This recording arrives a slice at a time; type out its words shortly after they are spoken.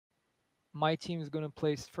My team is going to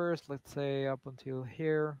place first, let's say up until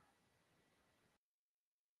here.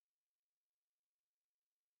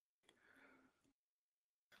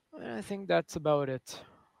 And I think that's about it.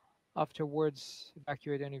 Afterwards,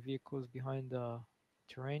 evacuate any vehicles behind the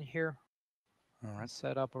terrain here and Alright.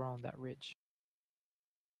 set up around that ridge.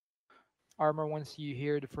 Armor, once you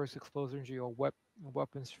hear the first explosions, you're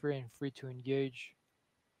weapons free and free to engage.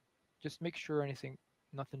 Just make sure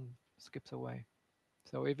nothing skips away.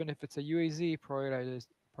 So even if it's a UAZ,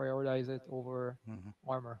 prioritize it over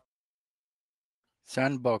armor.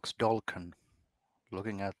 Sandbox Dolken,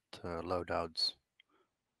 looking at loadouts,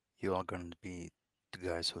 you are going to be the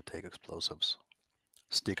guys who take explosives.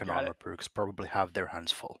 Stick and Got it. armor perks probably have their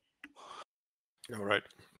hands full. All right.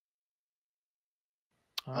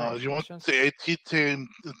 All right. You want Questions? the AT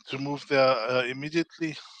to move there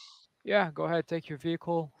immediately? Yeah, go ahead. Take your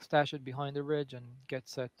vehicle, stash it behind the ridge, and get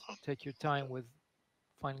set. Take your time with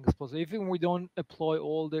finding explosives. Even we don't deploy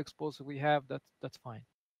all the explosives we have, that's fine.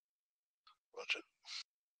 Roger.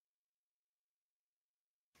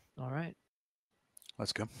 All right.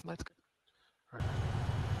 Let's go. Let's go.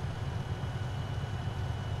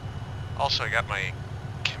 Also, I got my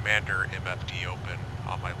Commander MFD open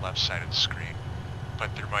on my left side of the screen,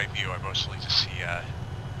 but through my view, I mostly just see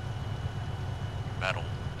metal.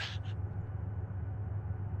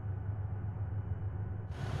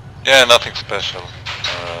 Yeah, nothing special.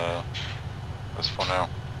 That's for now.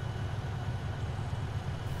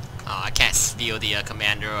 I can't steal the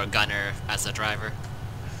commander or gunner as a driver.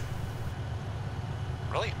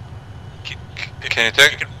 Really? Can you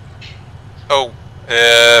take? Oh,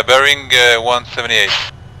 bearing 178.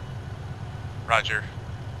 Roger.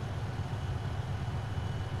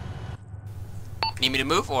 Need me to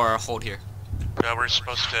move or hold here? No, we're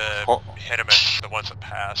supposed to hit him at the ones that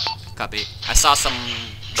pass. Copy. I saw some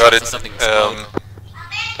Got trucks it. and something explode.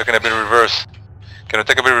 Taking a bit reverse. Can I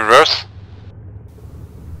take a bit reverse?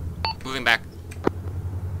 Moving back.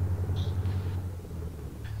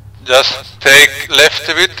 Just take left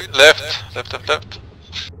a bit. Left.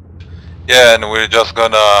 Yeah, and we're just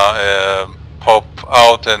gonna pop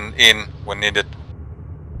out and in when needed.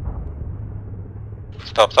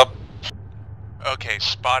 Stop. Okay,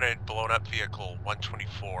 spotted blown up vehicle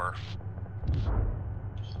 124.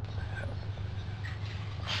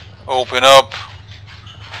 Open up.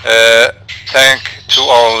 Tank to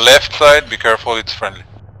our left side. Be careful, it's friendly.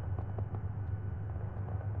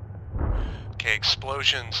 Okay,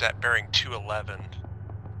 explosions at bearing 211.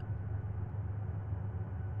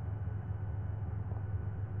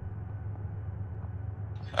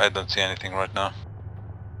 I don't see anything right now.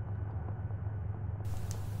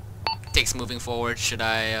 Tank's moving forward. Should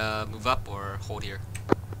I move up or hold here?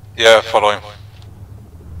 Yeah, follow him.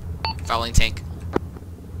 Following tank.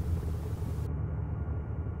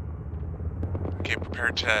 Okay,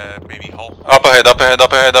 prepare to maybe halt. Up ahead.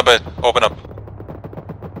 Open up.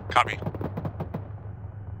 Copy.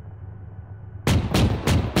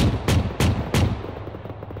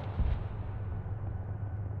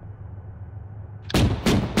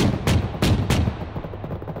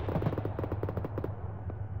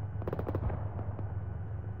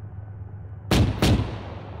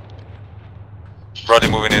 Brody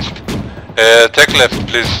moving east. Take left,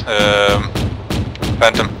 please.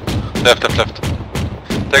 Phantom. Left.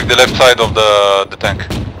 Take the left side of the tank.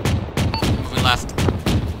 Moving left.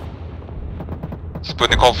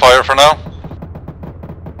 Sputnik, hold fire for now.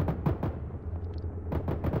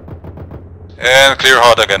 And clear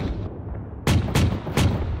hard again.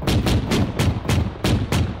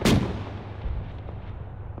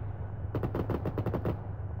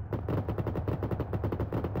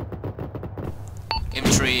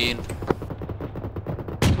 Infantry.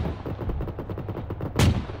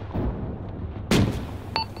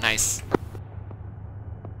 Nice.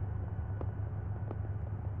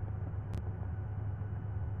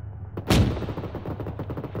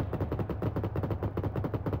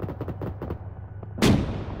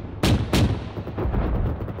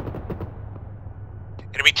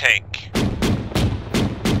 Enemy tank.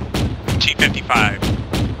 T-55.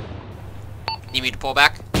 Need me to pull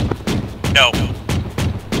back? No.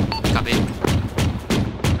 Copy.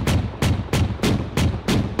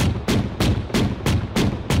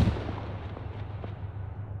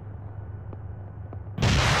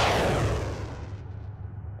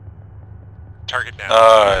 Target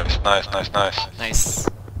down. Nice. Nice.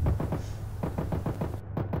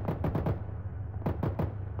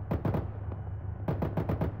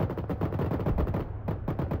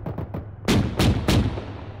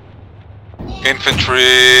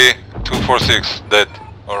 Infantry 246 dead.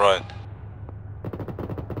 Alright.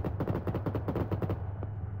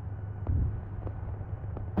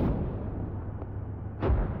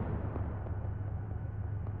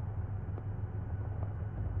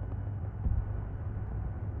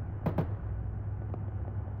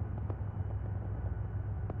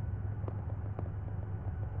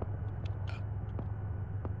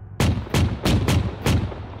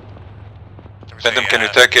 Phantom, can you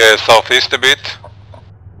take southeast a bit?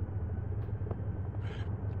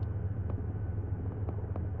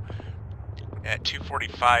 At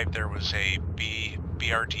 245, there was a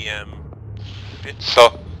BRDM 50.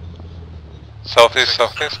 Southeast.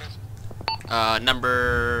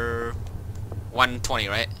 Number 120,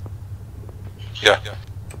 right? Yeah.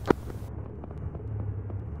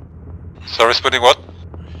 Sorry, spotting what?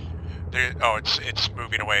 There, oh, it's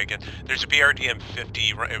moving away again. There's a BRDM 50.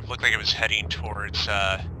 It looked like it was heading towards.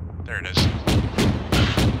 There it is.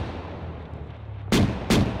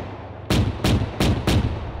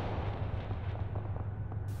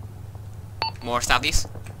 More southeast.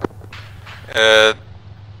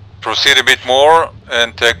 Proceed a bit more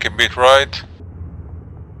and take a bit right.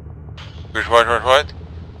 Bit right.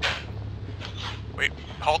 Wait,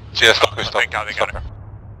 halt. Yeah, stop. Thank God they got it.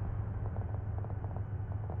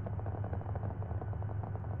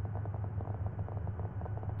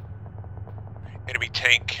 Enemy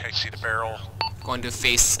tank. I see the barrel. Going to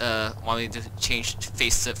face. Want me to change to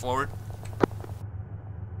face it forward?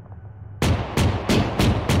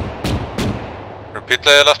 Repeat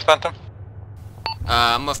the last Phantom.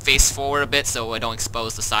 I'm gonna face forward a bit so I don't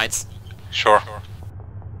expose the sides. Sure.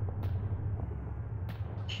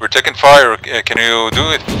 We're taking fire. Can you do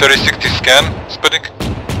a 3060 scan, Sputnik?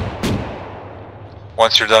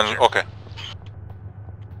 Once you're done, okay.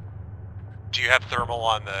 Do you have thermal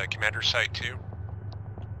on the commander site too?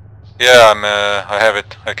 Yeah, I have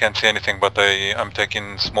it. I can't see anything, but I'm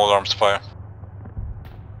taking small arms fire.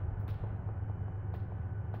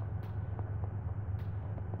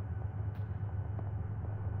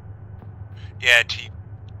 Yeah,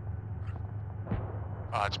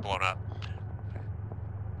 oh, it's blown up.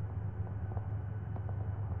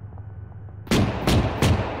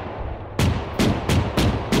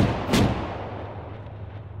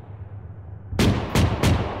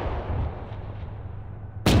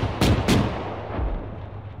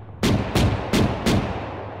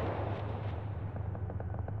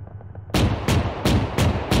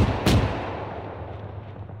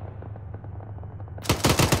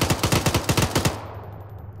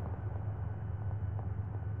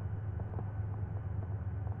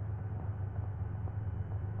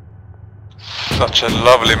 Such a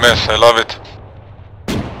lovely mess, I love it.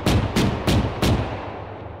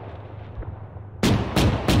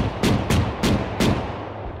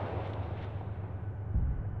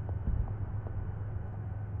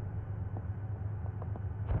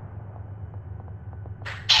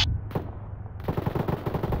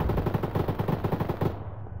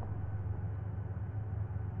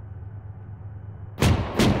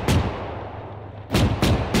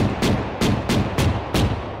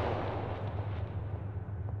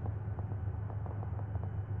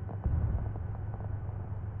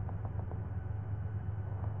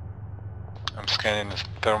 I'm scanning the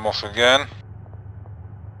thermals again.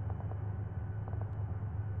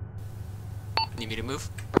 Need me to move?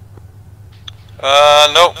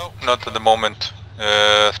 No, not at the moment.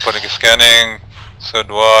 Spotting is scanning, so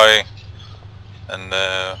do I. And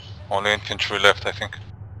only infantry left, I think.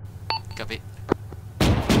 Copy.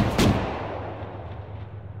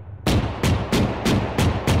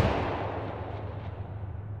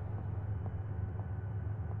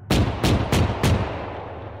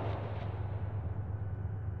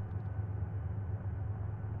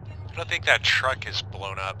 I don't think that truck is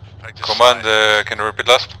blown up. I just Command, can you repeat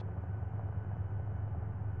last?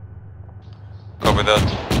 Copy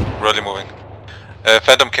that. Really moving.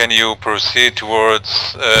 Phantom, can you proceed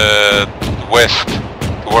towards west,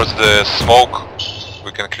 towards the smoke?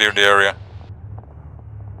 We can clear the area.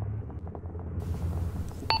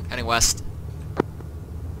 Heading west.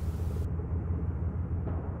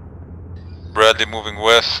 Bradley moving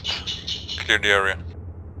west. Clear the area.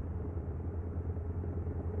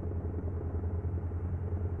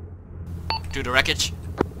 To the wreckage.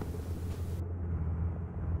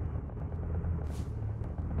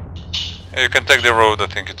 Yeah, you can take the road. I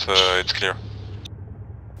think it's clear.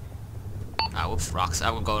 Ah, whoops, rocks. I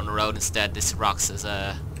will go on the road instead. This rocks is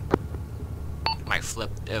might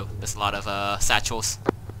flip. Oh, there's a lot of satchels.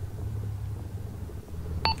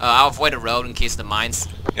 I'll avoid the road in case of the mines.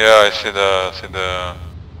 Yeah, I see the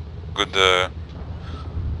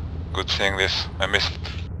good seeing this. I missed.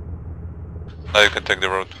 Now you can take the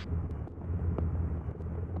road.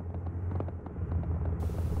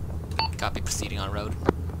 Copy, proceeding on road.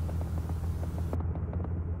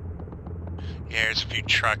 Yeah, there's a few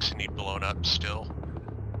trucks that need blown up still.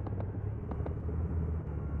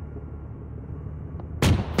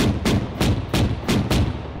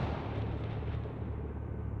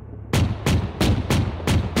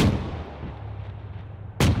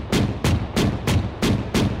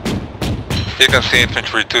 You can see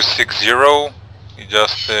infantry 260. He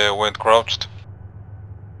just went crouched.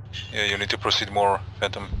 Yeah, you need to proceed more,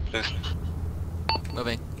 Phantom, please.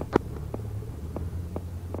 Moving.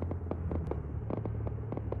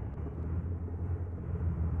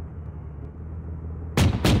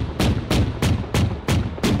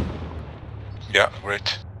 Yeah,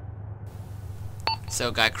 great.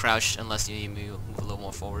 So guy crouched unless you move a little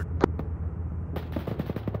more forward.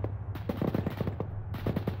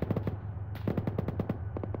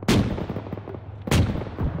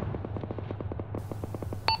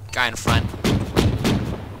 Guy in front.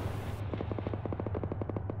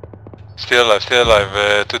 Still alive, still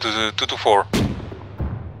alive. 224.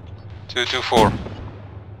 224.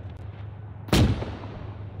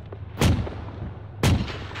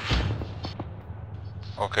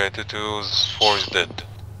 Okay, 224 is dead.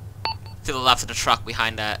 To the left of the truck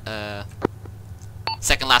behind that,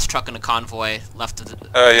 second last truck in the convoy, left of the...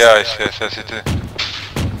 Yeah, I see it.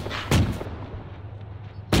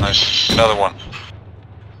 Nice. Another one.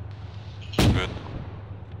 Good.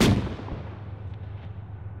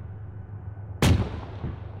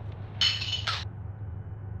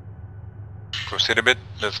 Proceed a bit.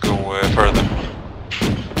 Let's go further.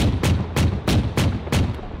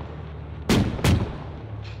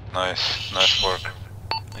 Nice work.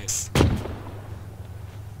 Nice.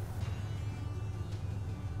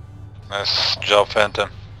 Nice job, Phantom.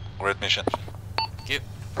 Great mission.